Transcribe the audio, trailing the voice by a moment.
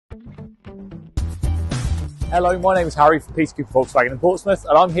Hello, my name is Harry from Peter Cooper Volkswagen in Portsmouth,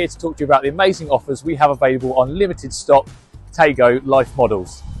 and I'm here to talk to you about the amazing offers we have available on limited stock Taigo Life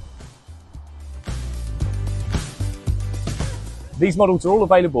models. These models are all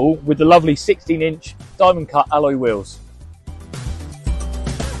available with the lovely 16-inch diamond cut alloy wheels.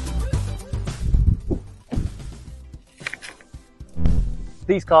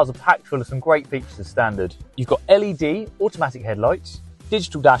 These cars are packed full of some great features as standard. You've got LED automatic headlights,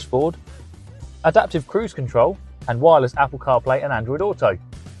 digital dashboard, adaptive cruise control, and wireless Apple CarPlay and Android Auto.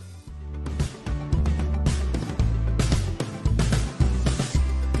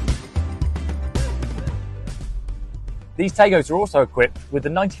 These Taigos are also equipped with the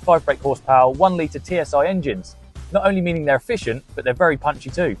 95 brake horsepower 1 litre TSI engines, not only meaning they're efficient, but they're very punchy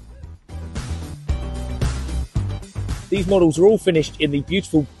too. These models are all finished in the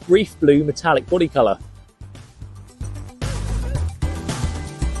beautiful brief blue metallic body colour.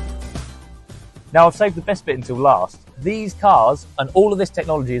 Now I've saved the best bit until last. These cars and all of this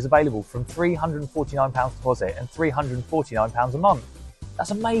technology is available from £349 deposit and £349 a month.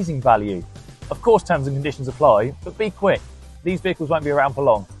 That's amazing value. Of course terms and conditions apply, but be quick. These vehicles won't be around for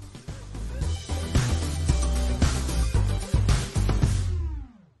long.